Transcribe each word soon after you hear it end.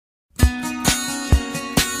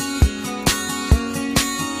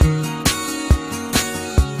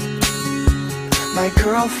my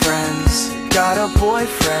girlfriend's got a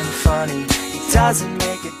boyfriend funny. He doesn't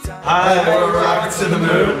make it done. Hi, we're Rockets to the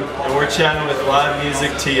Moon, and we're chatting with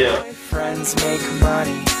livemusicTO. Friends make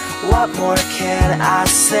money. What more can I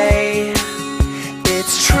say?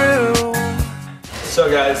 It's true.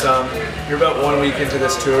 So guys, you're about 1 week into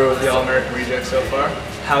this tour with the All-American Rejects so far.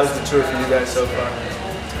 How's the tour for you guys so far?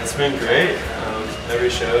 It's been great.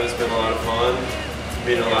 Every show has been a lot of fun.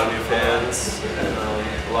 Meeting a lot of new fans, and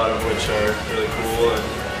a lot of which are really cool and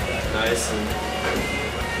nice and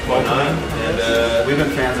whatnot. And we've been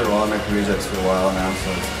fans of All-American Rejects for a while now, so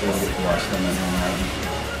it's cool to get to watch them and hang out and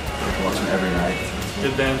get to watch them every night.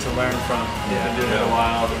 Good band to learn from. Yeah, been doing it a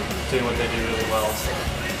while, doing what they do really well. So.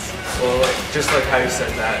 Well, just like how you said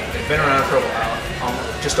that, they've been around for a while,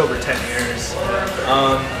 just over 10 years.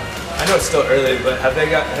 I know it's still early, but have they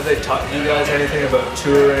taught you guys anything about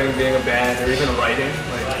touring, being a band, or even writing,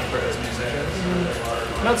 like for as musicians?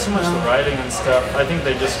 Not so much the writing and stuff. I think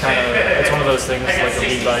they just kind of, it's one of those things like a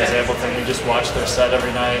lead by example thing. You just watch their set every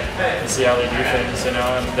night and see how they do things, you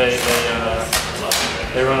know, and they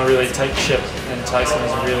run a really tight ship, and Tyson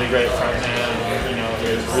is a really great frontman, you know,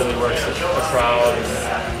 he really works the crowd, and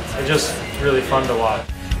they're just really fun to watch.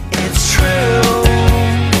 It's true.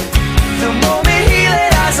 The moment he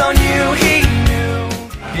laid eyes on you, he knew.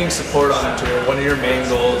 Being supported on the tour, one of your main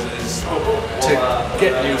goals is to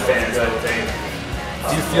get new fans, I think.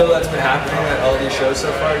 Do you feel that's been happening at all these shows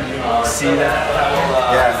so far? Do you see that?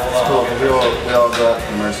 Yeah, it's cool. We all go out to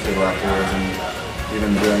the merch table afterwards, and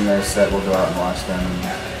even during their set, we'll go out and watch them, and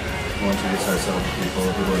we'll introduce ourselves to people.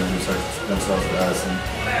 People will introduce themselves to us, and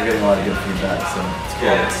we're getting a lot of good feedback. So it's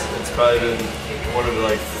cool. Yeah, it's probably been one of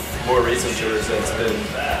the more recent tours that's been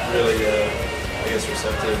really, I guess,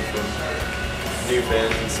 receptive from new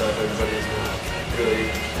fans and stuff. Everybody's been really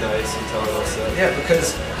nice and telling us that. Yeah,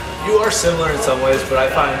 because you are similar in some ways, but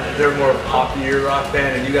I find they're more of a poppier rock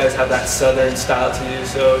band, and you guys have that southern style to you,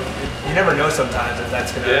 so you never know sometimes if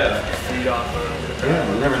that's going to feed off of the crowd. Yeah,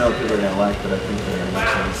 we never know what people are going to like, but I think they're going to like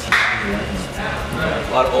it.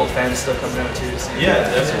 A lot of old fans still come down too. So yeah,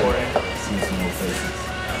 definitely. See some old faces.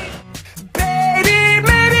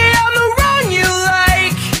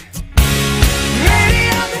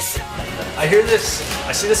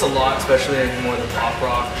 I see this a lot, especially in more the pop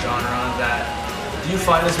rock genre, that do you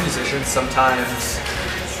find as musicians sometimes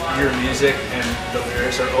your music and the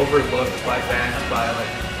lyrics are overlooked by fans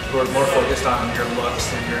who are more focused on your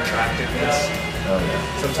looks and your attractiveness? Oh yeah.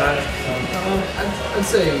 Sometimes? I'd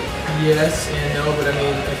say yes and no, but I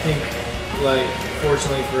mean, I think, like,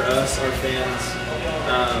 fortunately for us, our fans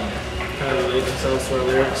kind of relate themselves to our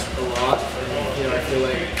lyrics a lot, and, you know, I feel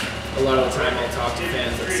like a lot of the time I'll talk to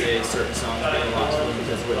fans that say certain songs mean a lot to them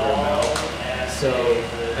because of what they're about. So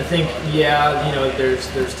I think, yeah, you know, there's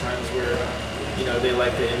times where, you know, they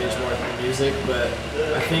like the image more than the music, but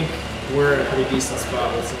I think we're in a pretty decent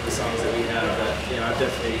spot with some of the songs that we have that, you know, I've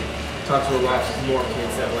definitely talked to a lot more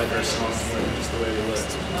kids that like our songs more than just the way we look.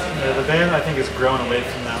 Yeah, the band, I think, has grown away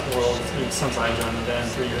from that world since I joined the band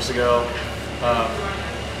 3 years ago,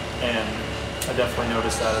 and I definitely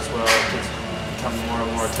noticed that as well. It's become more and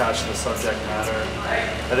more attached to the subject matter.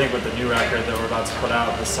 I think with the new record that we're about to put out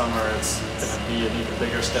this summer, it's going to be an even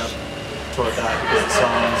bigger step toward that because the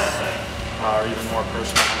songs are even more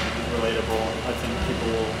personal and relatable. I think people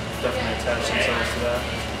will definitely attach themselves to that.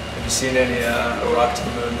 Have you seen any Rock to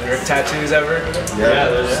the Moon lyric tattoos ever? Yeah,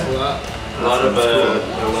 there's a lot. A lot of the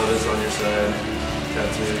love is on your side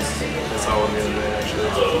tattoos. I saw one the other day actually.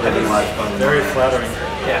 Very flattering.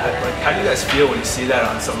 Yeah, like how do you guys feel when you see that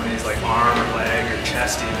on somebody's like arm or leg or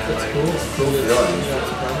chest even? That's like, cool. It's cool that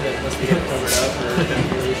it's probably that must be covered up or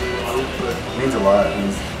It means a lot. It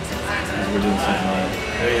means we're doing something right.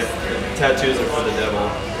 Tattoos are for the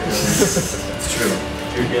devil. It's true.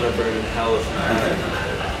 You're gonna burn in hell if you do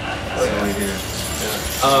that. That's why we're here.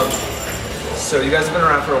 So you guys have been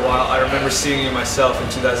around for a while. I remember seeing you myself in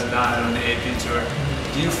 2009 on the AP tour.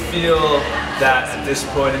 Do you feel that at this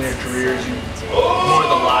point in your careers, you more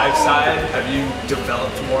the live side, have you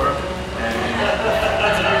developed more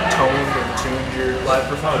and toned or tuned your live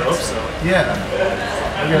performance? I hope so. Yeah.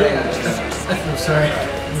 I'm sorry.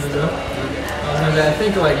 I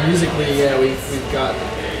think like musically, yeah, we've gotten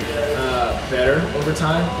better over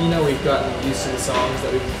time. You know, we've gotten used to the songs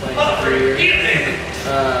that we've been playing for 3 years.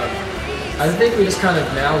 I think we just kind of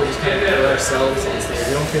put ourselves on stage.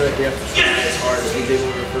 We don't feel like we have to try as hard as we did when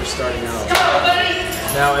we were first starting out.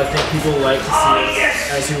 Now I think people like to see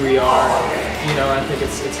us as who we are. You know, I think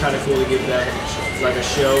it's kind of cool to give them like a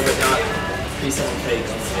show, but not be someone fake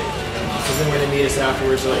on stage. Because then when they meet us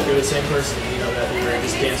afterwards, they're like, you're the same person, you know, that you were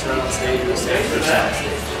just dancing around on stage, you're the same person on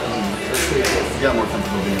stage. We got more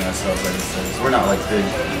comfortable being ourselves, like I said. So we're not like big,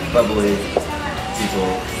 bubbly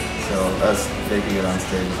people, so us faking it on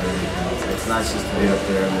stage is very good. So it's nice just to be up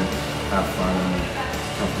there and have fun and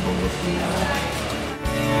comfortable with the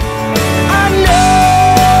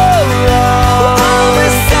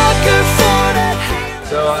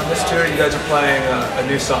So on this tour, you guys are playing a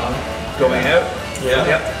new song, Going Out.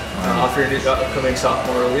 Yeah. Yep. Off your new upcoming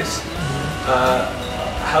sophomore release.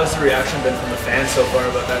 How's the reaction been from the fans so far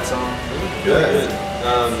about that song? Good.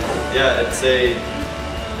 Yeah, it's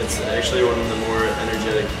actually one of the more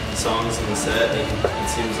energetic songs in the set, and it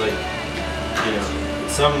seems like, you know,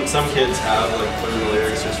 some kids have like learned the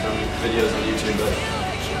lyrics just from videos on YouTube, but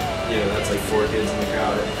you know, that's like 4 kids in the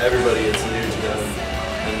crowd. Everybody, it's new to them,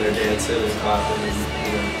 and they're dancing and clapping, and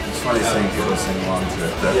you know. It's funny seeing people sing along to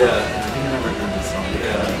it. Yeah. I've never heard this song.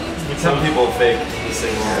 Yeah. Some people fake the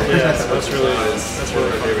sing along. Yeah, that's really one of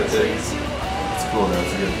my favorite things. It's cool though,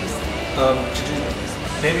 it's good. Could you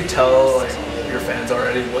maybe tell like your fans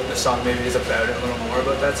already what the song maybe is about and a little more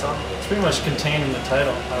about that song? It's pretty much contained in the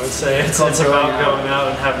title. I would say it's about going out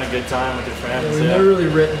and having a good time with your friends. We've never really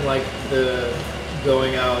written like the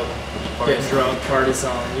going out, getting drunk party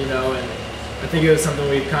song, you know, and I think it was something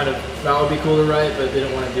we kind of thought would be cool to write, but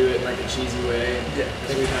didn't want to do it in like a cheesy way. Yeah. I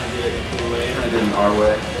think we kind of did it in a cool way. Kind of did it our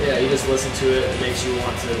way. Yeah, you just listen to it, it makes you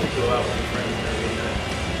want to go out with your friends and everything.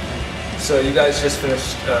 So you guys just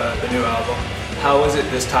finished the new album. How was it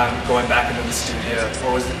this time going back into the studio?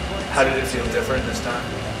 What was it? How did it feel different this time?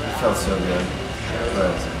 It felt so good.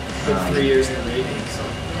 But, Good 3 years in the making, so.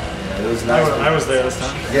 yeah, it was nice. I was there this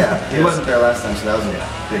time. Yeah, he wasn't there last time, so that was a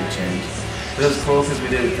big change. But it was cool because we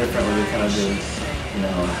did it differently. We kind of did, you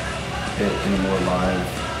know, it in a more live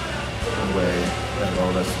way that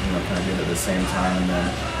all of us, you know, kind of did it at the same time and then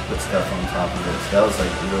put stuff on top of it. So that was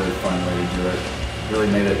like a really fun way to do it.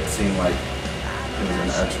 Really made it seem like it was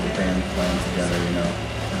an actual band playing together, you know.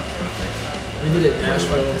 Kind of perfect. We did it in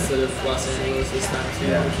Nashville instead of Los Angeles this time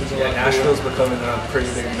too, Yeah. which was a Yeah, lot Nashville's cooler. becoming a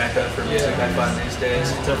pretty big mecca for music, I find these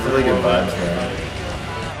days. Really good vibes there.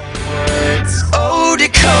 Oh,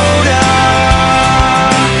 Dakota,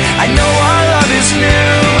 I know our love is new.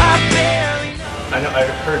 I barely know. I know I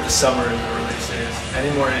heard the summer of the releases.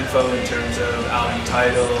 Any more info in terms of album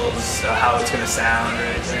titles, how it's going to sound or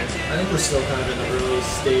anything? I think we're still kind of in the early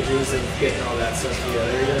stages of getting all that stuff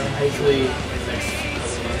together. You know, hopefully in the next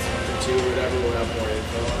couple months, month or two, or whatever, we'll have more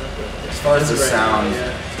info on it. But As far as the right now, sound,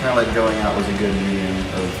 yeah. it's kind of like Going Out was a good medium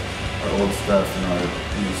of our old stuff and our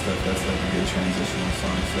new stuff. That's like a good transitional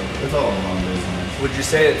song. So it's all along those lines. Would you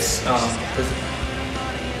say it's, because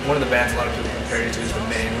one of the bands a lot of people compare you to is the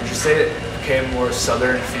Maine, would you say it became more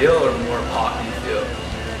southern feel or more poppy feel?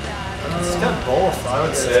 It's got both, I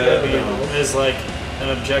would say. Yeah, I mean, as like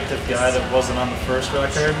an objective guy that wasn't on the first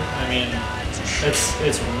record, I mean,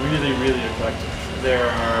 it's really, really eclectic. There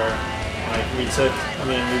are, like, we've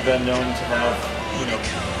been known to have, you know,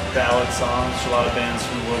 ballad songs, which a lot of bands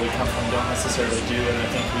from where we come from don't necessarily do, and I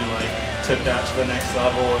think we like took that to the next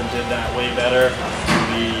level and did that way better.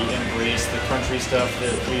 We embraced the country stuff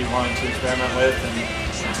that we wanted to experiment with and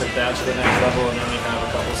took that to the next level, and then we have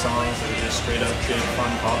a couple songs that are just straight up big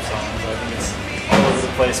fun pop songs. I think it's all over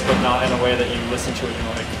the place, but not in a way that you listen to it and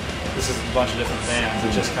you're like, this is a bunch of different bands.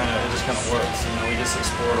 It just kind of works. You know, we just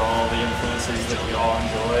explored all the influences that we all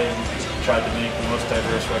enjoy and tried to make the most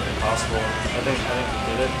diverse record possible. I think we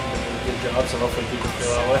did it. We did a good job, so hopefully people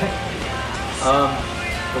feel that way.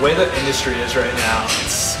 The way the industry is right now,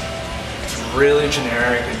 it's really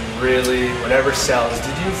generic and really whatever sells.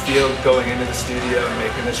 Did you feel going into the studio and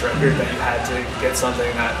making this record that you had to get something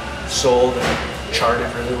that sold and charted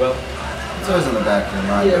really well? It's always in the back of your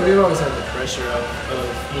mind. Yeah, we've always had the pressure of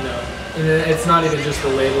you know, and it's not even just the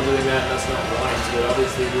label doing that and us not wanting to do it.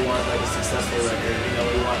 Obviously, we want like a successful record. You know,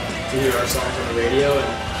 we want to hear our songs on the radio, and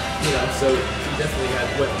you know, so we definitely had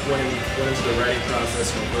went into the writing process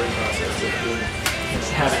and recording process with doing,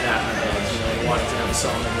 having that in our heads. You know, wanting to have a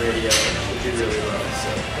song on the radio, which we do really well. So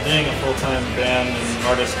Being a full-time band and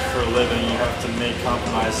artist for a living, you have to make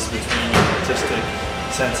compromises between your artistic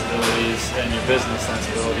sensibilities and your business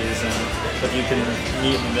sensibilities, and if you can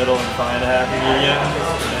meet in the middle and find a happy medium,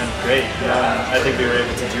 then great. You know, and I think we were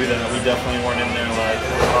able to do that. We definitely weren't in there like,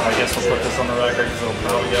 oh, I guess we'll put this on the record because it'll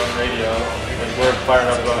probably get on radio. Like, we're fired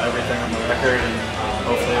up about everything on the record, and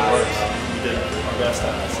hopefully it works. We did our best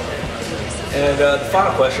at it. So. And the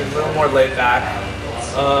final question, a little more laid back.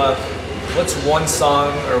 What's one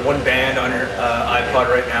song or one band on your iPod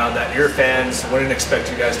right now that your fans wouldn't expect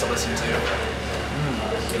you guys to listen to?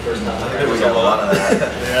 We got a lot of that.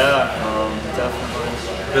 Yeah, definitely.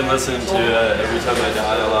 Been listening to Every Time I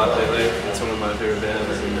Die a lot lately. It's one of my favorite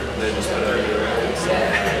bands, and they just put out a new record. So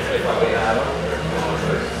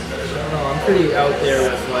pretty out there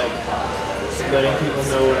with like letting people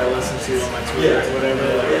know what I listen to on my Twitter or whatever.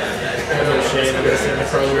 Like, I have no shame in listening to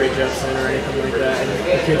Carly Rae Jepsen or anything like that. And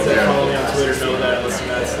the kids that follow me on Twitter know that I listen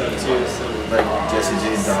to that stuff too. So. Like Jesse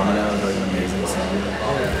G, Domino is like an amazing singer.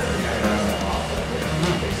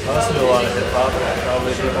 I listen to a lot of hip hop,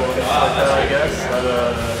 probably people would like that, I guess.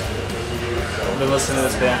 I've been listening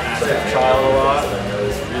to this band Active Child a lot.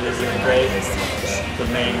 It's really, really great. The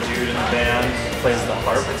main dude in the band plays the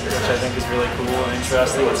harp, which I think is really cool and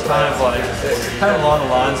interesting. It's kind of along the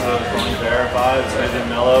lines of a Bon Iver vibe. It's really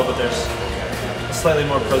mellow, but there's a slightly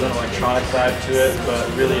more present electronic vibe to it, but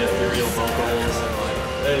really ethereal vocals,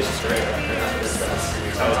 and it's just great record.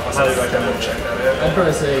 I would highly recommend check that out. I'd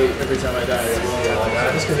probably say Every Time I Die as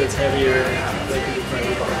well, just because it's heavier. Like you can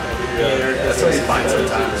that's what you find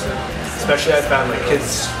sometimes. Especially I found like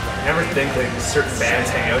kids never think like certain bands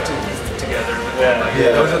hang out together.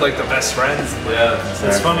 Those are like the best friends. Yeah.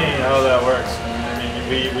 It's funny how that works. I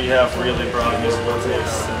mean, we have really broad musical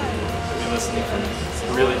tastes, and we listen to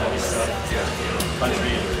really heavy stuff.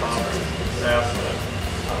 Country, pop, rap.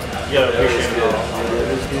 You gotta appreciate it all.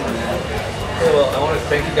 Okay, well, I want to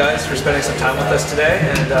thank you guys for spending some time with us today,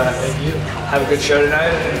 and thank you. Have a good show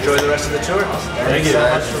tonight, and enjoy the rest of the tour. Thank you so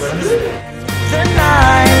much for listening. The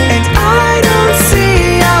night, and I don't see